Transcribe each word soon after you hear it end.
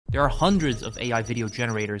There are hundreds of AI video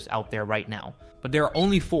generators out there right now, but there are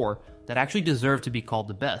only 4 that actually deserve to be called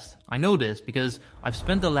the best. I know this because I've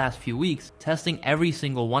spent the last few weeks testing every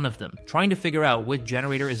single one of them, trying to figure out which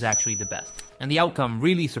generator is actually the best. And the outcome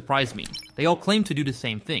really surprised me. They all claim to do the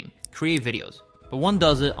same thing, create videos, but one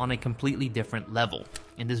does it on a completely different level.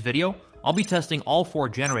 In this video, I'll be testing all 4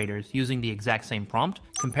 generators using the exact same prompt,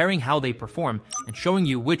 comparing how they perform, and showing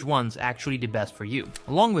you which one's actually the best for you,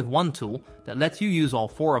 along with one tool that lets you use all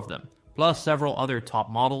 4 of them, plus several other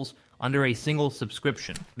top models under a single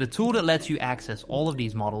subscription. The tool that lets you access all of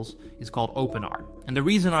these models is called OpenArt, and the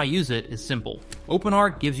reason I use it is simple.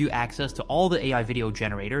 OpenArt gives you access to all the AI video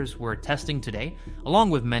generators we're testing today,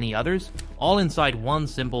 along with many others, all inside one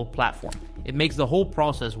simple platform. It makes the whole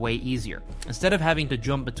process way easier. Instead of having to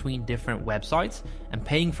jump between different websites and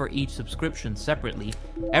paying for each subscription separately,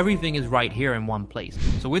 everything is right here in one place.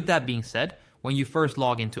 So with that being said, when you first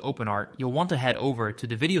log into OpenArt, you'll want to head over to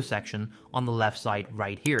the video section on the left side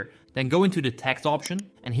right here. Then go into the text option,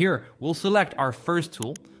 and here we'll select our first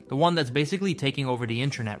tool, the one that's basically taking over the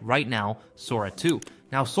internet right now, Sora 2.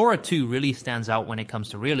 Now Sora 2 really stands out when it comes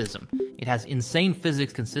to realism. It has insane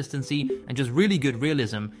physics consistency and just really good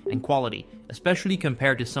realism and quality, especially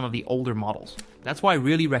compared to some of the older models. That's why I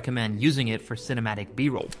really recommend using it for cinematic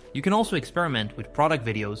B-roll. You can also experiment with product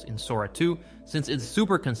videos in Sora 2 since it's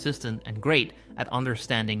super consistent and great at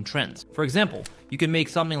understanding trends. For example, you can make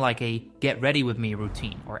something like a get ready with me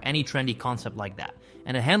routine or any trendy concept like that,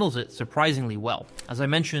 and it handles it surprisingly well. As I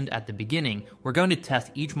mentioned at the beginning, we're going to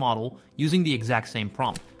test each model using the exact same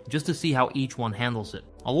prompt, just to see how each one handles it.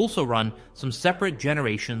 I'll also run some separate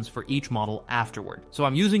generations for each model afterward. So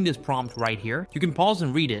I'm using this prompt right here. You can pause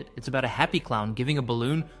and read it. It's about a happy clown giving a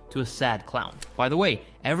balloon to a sad clown. By the way,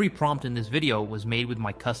 every prompt in this video was made with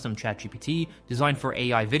my custom ChatGPT designed for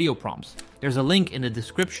AI video prompts. There's a link in the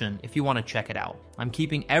description if you want to check it out. I'm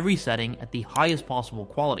keeping every setting at the highest possible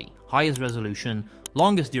quality, highest resolution,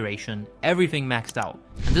 longest duration, everything maxed out.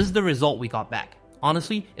 And this is the result we got back.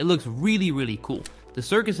 Honestly, it looks really cool. The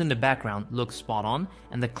circus in the background looks spot on,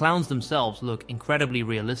 and the clowns themselves look incredibly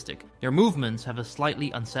realistic. Their movements have a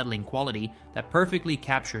slightly unsettling quality that perfectly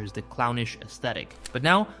captures the clownish aesthetic. But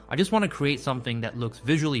now, I just want to create something that looks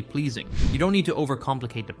visually pleasing. You don't need to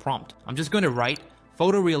overcomplicate the prompt. I'm just going to write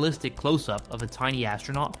photorealistic close-up of a tiny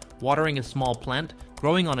astronaut watering a small plant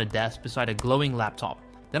growing on a desk beside a glowing laptop.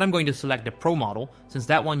 Then I'm going to select the Pro model, since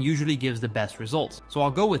that one usually gives the best results. So I'll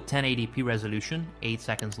go with 1080p resolution, 8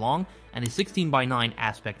 seconds long, and a 16:9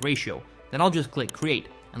 aspect ratio. Then I'll just click create,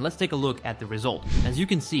 and let's take a look at the result. As you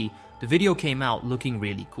can see, the video came out looking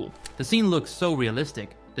really cool. The scene looks so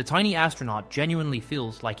realistic. The tiny astronaut genuinely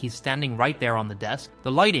feels like he's standing right there on the desk.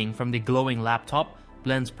 The lighting from the glowing laptop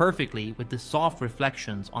blends perfectly with the soft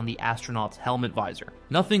reflections on the astronaut's helmet visor.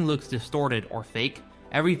 Nothing looks distorted or fake.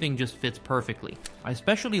 Everything just fits perfectly. I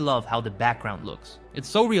especially love how the background looks. It's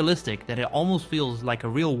so realistic that it almost feels like a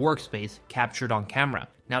real workspace captured on camera.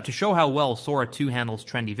 Now, to show how well Sora 2 handles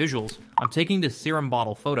trendy visuals, I'm taking this serum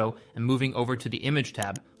bottle photo and moving over to the image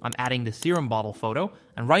tab. I'm adding the serum bottle photo,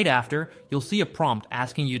 and right after, you'll see a prompt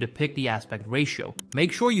asking you to pick the aspect ratio.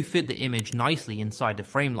 Make sure you fit the image nicely inside the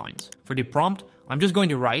frame lines. For the prompt, I'm just going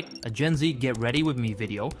to write a Gen Z get ready with me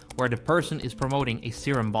video where the person is promoting a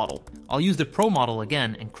serum bottle. I'll use the Pro model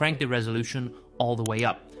again and crank the resolution all the way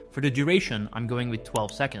up. For the duration, I'm going with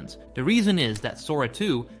 12 seconds. The reason is that Sora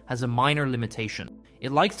 2 has a minor limitation.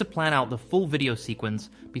 It likes to plan out the full video sequence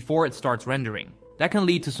before it starts rendering. That can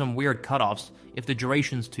lead to some weird cutoffs if the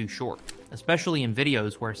duration's too short, especially in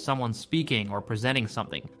videos where someone's speaking or presenting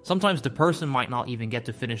something. Sometimes the person might not even get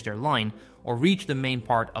to finish their line or reach the main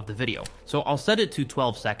part of the video. So I'll set it to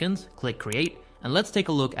 12 seconds, click create, and let's take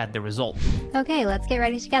a look at the result. Okay, let's get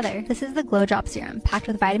ready together. This is the Glow Drop Serum, packed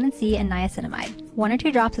with vitamin C and niacinamide. 1 or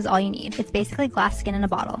 2 drops is all you need. It's basically glass skin in a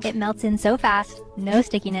bottle. It melts in so fast, no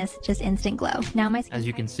stickiness, just instant glow. Now my skin. As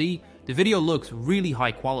you can see, the video looks really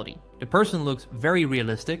high quality. The person looks very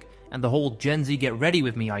realistic, and the whole Gen Z get ready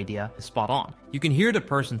with me idea is spot on. You can hear the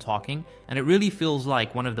person talking, and it really feels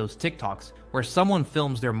like one of those TikToks where someone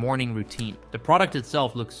films their morning routine. The product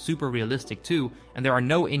itself looks super realistic too, and there are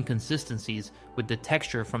no inconsistencies with the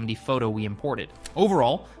texture from the photo we imported.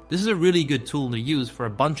 Overall, this is a really good tool to use for a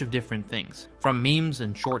bunch of different things, from memes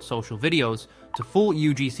and short social videos to full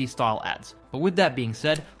UGC style ads. But with that being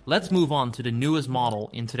said, let's move on to the newest model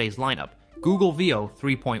in today's lineup, Google Veo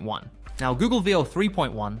 3.1. Now, Google Veo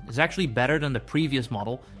 3.1 is actually better than the previous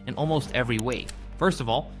model in almost every way. First of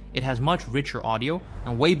all, it has much richer audio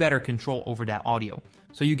and way better control over that audio.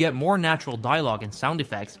 So you get more natural dialogue and sound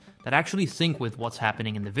effects that actually sync with what's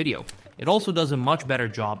happening in the video. It also does a much better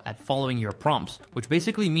job at following your prompts, which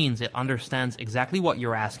basically means it understands exactly what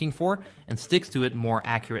you're asking for and sticks to it more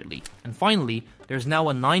accurately. And finally, there's now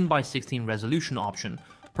a 9:16 resolution option,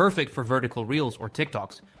 perfect for vertical reels or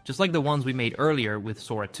TikToks, just like the ones we made earlier with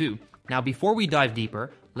Sora 2. Now before we dive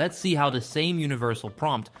deeper, let's see how the same universal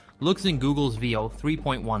prompt looks in Google's Veo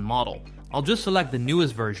 3.1 model. I'll just select the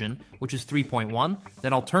newest version, which is 3.1,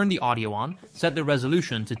 then I'll turn the audio on, set the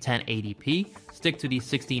resolution to 1080p, stick to the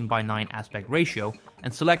 16:9 aspect ratio,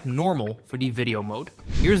 and select normal for the video mode.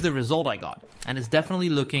 Here's the result I got, and it's definitely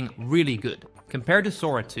looking really good. Compared to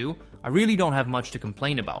Sora 2, I really don't have much to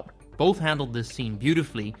complain about. Both handled this scene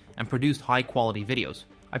beautifully and produced high quality videos.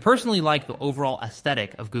 I personally like the overall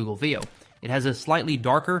aesthetic of Google Veo. It has a slightly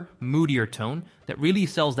darker, moodier tone that really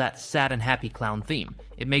sells that sad and happy clown theme.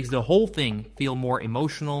 It makes the whole thing feel more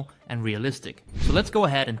emotional and realistic. So let's go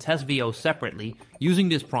ahead and test Veo separately using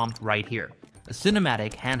this prompt right here. A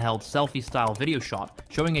cinematic handheld selfie style video shot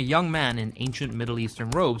showing a young man in ancient Middle Eastern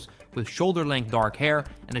robes with shoulder length dark hair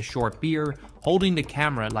and a short beard holding the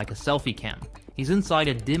camera like a selfie cam. He's inside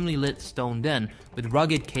a dimly lit stone den with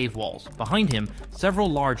rugged cave walls. Behind him, several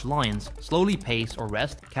large lions slowly pace or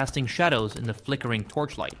rest, casting shadows in the flickering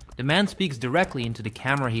torchlight. The man speaks directly into the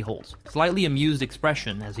camera he holds, slightly amused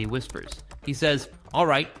expression as he whispers. He says,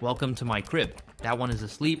 "Alright, welcome to my crib. That one is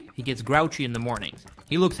asleep, he gets grouchy in the mornings."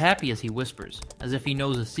 He looks happy as he whispers, as if he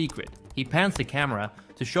knows a secret. He pans the camera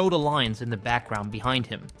to show the lions in the background behind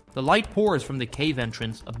him. The light pours from the cave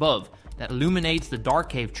entrance above that illuminates the dark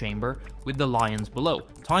cave chamber with the lions below.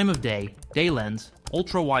 Time of day, day lens,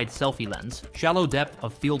 ultra-wide selfie lens, shallow depth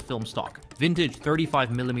of field film stock, vintage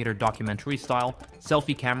 35mm documentary style,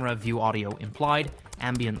 selfie camera view audio implied,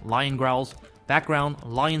 ambient lion growls, background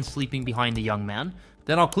lion sleeping behind the young man.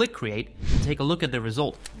 Then I'll click create and take a look at the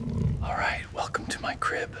result. Alright, welcome to my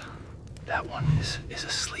crib. That one is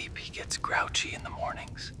asleep, he gets grouchy in the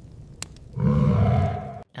mornings.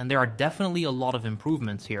 And there are definitely a lot of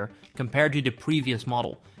improvements here compared to the previous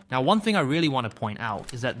model. Now one thing I really want to point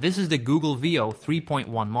out is that this is the Google Veo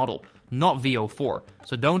 3.1 model, not Veo 4,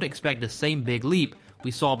 so don't expect the same big leap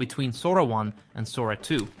we saw between Sora 1 and Sora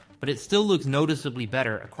 2, but it still looks noticeably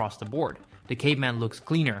better across the board. The caveman looks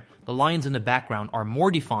cleaner, the lions in the background are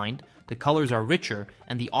more defined, the colors are richer,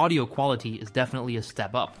 and the audio quality is definitely a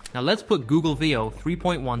step up. Now let's put Google Veo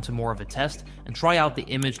 3.1 to more of a test and try out the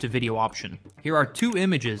image to video option. Here are two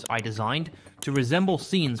images I designed to resemble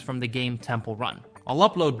scenes from the game Temple Run. I'll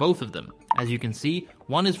upload both of them. As you can see,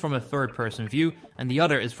 one is from a third-person view and the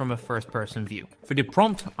other is from a first-person view. For the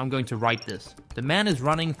prompt, I'm going to write this. The man is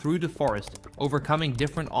running through the forest, overcoming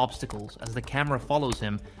different obstacles as the camera follows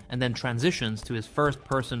him and then transitions to his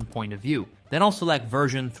first-person point of view. Then I'll select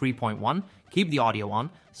version 3.1, keep the audio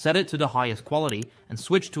on, set it to the highest quality, and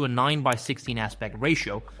switch to a 9:16 aspect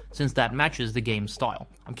ratio since that matches the game's style.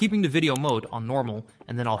 I'm keeping the video mode on normal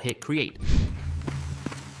and then I'll hit create.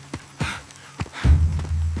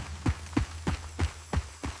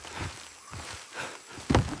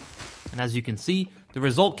 And as you can see, the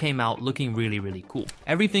result came out looking really cool.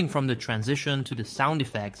 Everything from the transition to the sound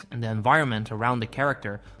effects and the environment around the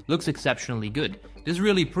character looks exceptionally good. This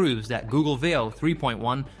really proves that Google Veo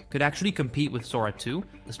 3.1 could actually compete with Sora 2,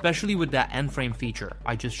 especially with that end frame feature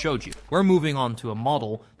I just showed you. We're moving on to a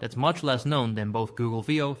model that's much less known than both Google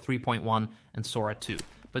Veo 3.1 and Sora 2.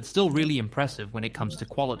 But still really impressive when it comes to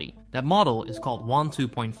quality. That model is called Wan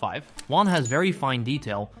 2.5. Wan has very fine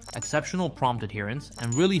detail, exceptional prompt adherence,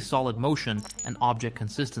 and really solid motion and object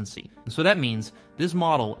consistency. And so that means this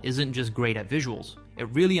model isn't just great at visuals, it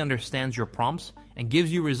really understands your prompts and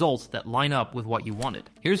gives you results that line up with what you wanted.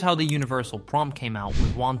 Here's how the universal prompt came out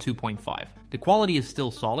with Wan 2.5. The quality is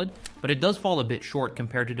still solid, but it does fall a bit short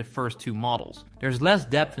compared to the first two models. There's less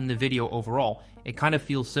depth in the video overall, it kind of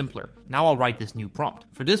feels simpler. Now I'll write this new prompt.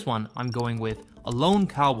 For this one, I'm going with a lone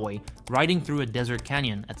cowboy riding through a desert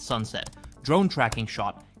canyon at sunset, drone tracking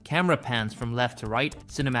shot, camera pans from left to right,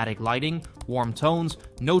 cinematic lighting, warm tones,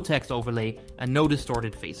 no text overlay, and no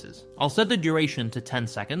distorted faces. I'll set the duration to 10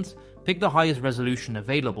 seconds, pick the highest resolution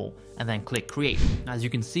available, and then click create. As you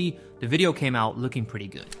can see, the video came out looking pretty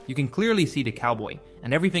good. You can clearly see the cowboy,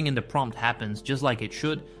 and everything in the prompt happens just like it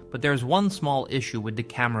should, but there's one small issue with the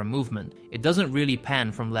camera movement. It doesn't really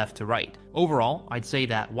pan from left to right. Overall, I'd say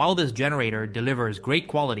that while this generator delivers great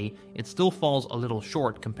quality, it still falls a little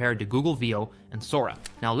short compared to Google Veo and Sora.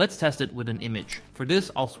 Now let's test it with an image. For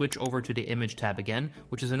this, I'll switch over to the image tab again,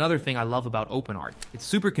 which is another thing I love about OpenArt. It's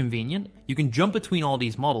super convenient. You can jump between all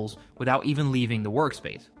these models without even leaving the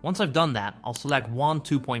workspace. Once I've done that, I'll select Wan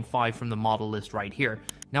 2.5 from the model list right here,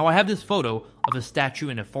 Now I have this photo of a statue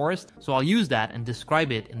in a forest, so I'll use that and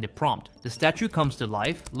describe it in the prompt. The statue comes to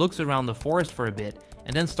life, looks around the forest for a bit,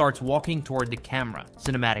 and then starts walking toward the camera.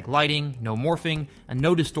 Cinematic lighting, no morphing, and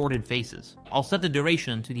no distorted faces. I'll set the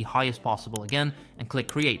duration to the highest possible again, and click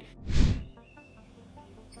create.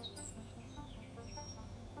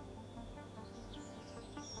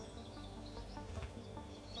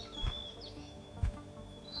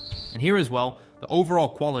 And here as well, the overall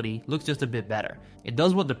quality looks just a bit better. It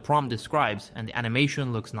does what the prompt describes, and the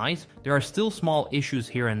animation looks nice. There are still small issues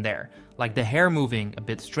here and there, like the hair moving a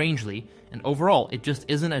bit strangely, and overall it just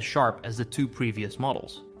isn't as sharp as the two previous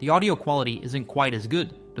models. The audio quality isn't quite as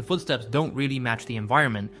good. The footsteps don't really match the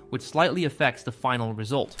environment, which slightly affects the final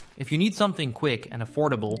result. If you need something quick and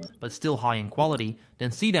affordable, but still high in quality,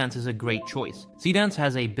 then Seedance is a great choice. Seedance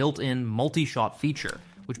has a built-in multi-shot feature,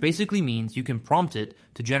 which basically means you can prompt it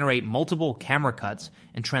to generate multiple camera cuts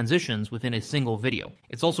and transitions within a single video.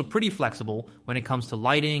 It's also pretty flexible when it comes to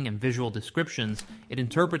lighting and visual descriptions. It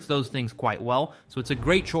interprets those things quite well, so it's a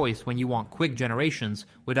great choice when you want quick generations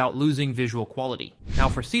without losing visual quality. Now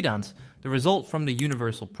for Seedance, the result from the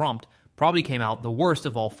universal prompt probably came out the worst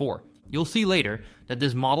of all four. You'll see later that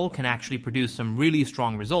this model can actually produce some really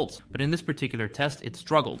strong results, but in this particular test it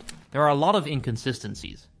struggled. There are a lot of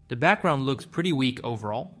inconsistencies. The background looks pretty weak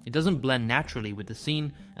overall, it doesn't blend naturally with the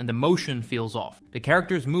scene, and the motion feels off. The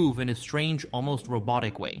characters move in a strange, almost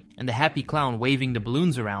robotic way, and the happy clown waving the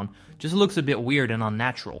balloons around just looks a bit weird and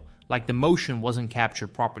unnatural, like the motion wasn't captured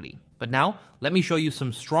properly. But now, let me show you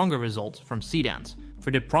some stronger results from Seedance.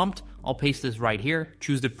 For the prompt, I'll paste this right here,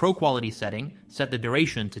 choose the Pro Quality setting, set the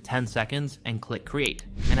duration to 10 seconds, and click Create.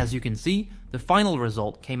 And as you can see, the final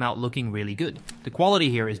result came out looking really good. The quality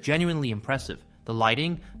here is genuinely impressive. The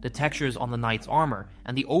lighting, the textures on the knight's armor,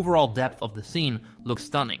 and the overall depth of the scene looks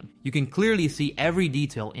stunning. You can clearly see every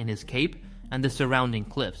detail in his cape and the surrounding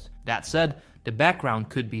cliffs. That said, the background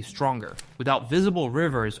could be stronger. Without visible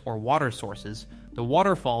rivers or water sources, the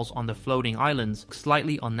waterfalls on the floating islands look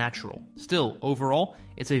slightly unnatural. Still, overall,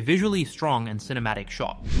 it's a visually strong and cinematic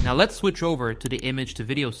shot. Now let's switch over to the image to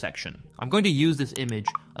video section. I'm going to use this image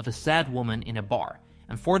of a sad woman in a bar,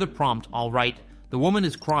 and for the prompt I'll write, "The woman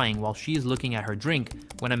is crying while she is looking at her drink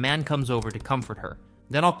when a man comes over to comfort her."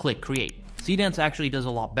 Then I'll click create. Seedance actually does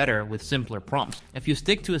a lot better with simpler prompts. If you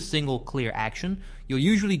stick to a single clear action, you'll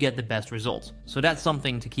usually get the best results, so that's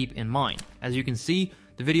something to keep in mind. As you can see,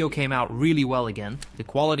 the video came out really well again. The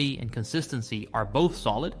quality and consistency are both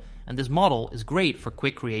solid, and this model is great for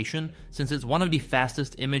quick creation since it's one of the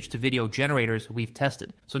fastest image to video generators we've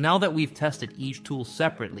tested. So now that we've tested each tool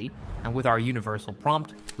separately and with our universal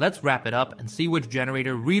prompt, let's wrap it up and see which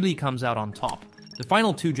generator really comes out on top. The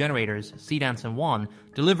final two generators, Seedance and Wan,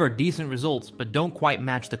 deliver decent results but don't quite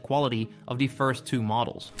match the quality of the first two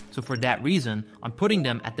models. So for that reason, I'm putting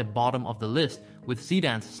them at the bottom of the list with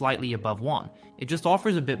Seedance slightly above Wan. It just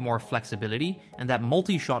offers a bit more flexibility, and that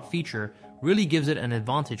multi-shot feature really gives it an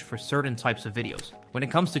advantage for certain types of videos. When it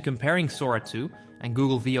comes to comparing Sora 2 and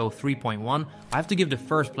Google Veo 3.1, I have to give the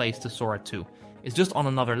first place to Sora 2. It's just on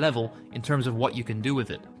another level in terms of what you can do with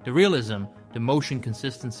it. The realism, the motion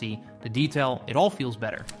consistency, the detail, it all feels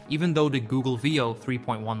better. Even though the Google Veo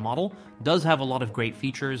 3.1 model does have a lot of great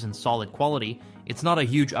features and solid quality, it's not a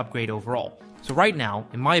huge upgrade overall. So right now,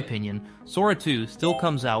 in my opinion, Sora 2 still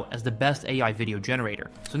comes out as the best AI video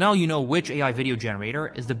generator. So now you know which AI video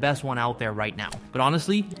generator is the best one out there right now. But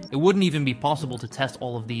honestly, it wouldn't even be possible to test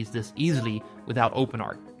all of these this easily without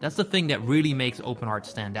OpenArt. That's the thing that really makes OpenArt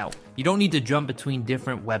stand out. You don't need to jump between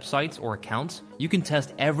different websites or accounts. You can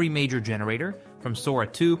test every major generator, from Sora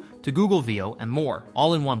 2 to Google Veo and more,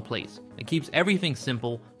 all in one place. It keeps everything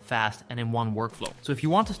simple, fast, and in one workflow. So if you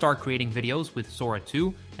want to start creating videos with Sora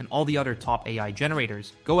 2 and all the other top AI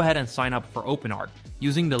generators, go ahead and sign up for OpenArt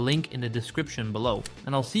using the link in the description below,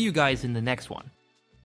 and I'll see you guys in the next one.